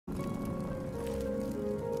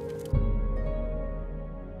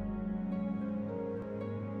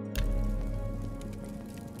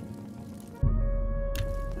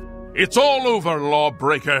It's all over,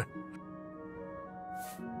 Lawbreaker.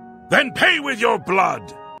 Then pay with your blood!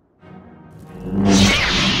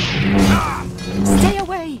 Stay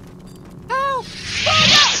away! Help!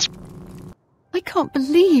 I can't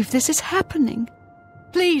believe this is happening.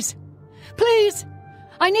 Please, please,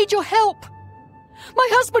 I need your help. My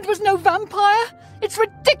husband was no vampire. It's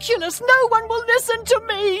ridiculous. No one will listen to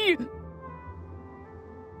me.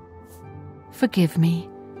 Forgive me.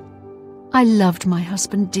 I loved my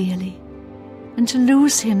husband dearly, and to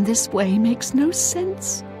lose him this way makes no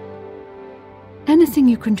sense. Anything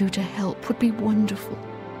you can do to help would be wonderful.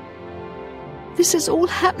 This is all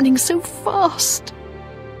happening so fast.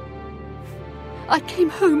 I came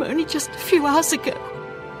home only just a few hours ago.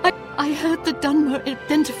 I heard the Dunmer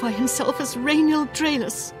identify himself as Rainiel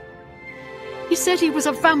Draelus. He said he was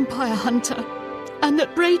a vampire hunter, and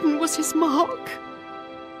that Braden was his mark.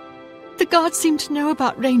 The guards seemed to know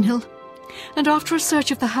about Rainiel, and after a search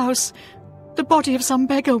of the house, the body of some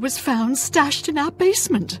beggar was found stashed in our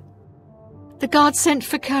basement. The guards sent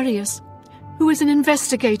for Carius, who is an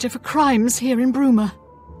investigator for crimes here in Bruma.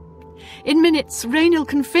 In minutes, Rainiel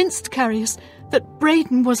convinced Carius that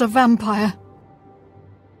Braden was a vampire.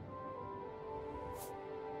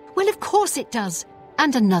 Well, of course it does.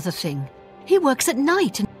 And another thing. He works at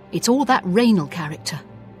night, and it's all that Rainiel character.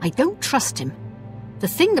 I don't trust him. The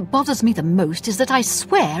thing that bothers me the most is that I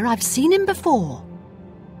swear I've seen him before.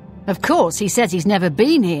 Of course, he says he's never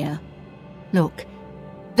been here. Look,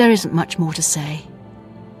 there isn't much more to say.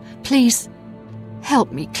 Please,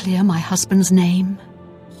 help me clear my husband's name.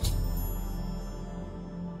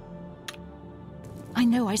 I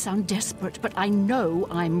know I sound desperate, but I know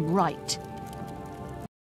I'm right.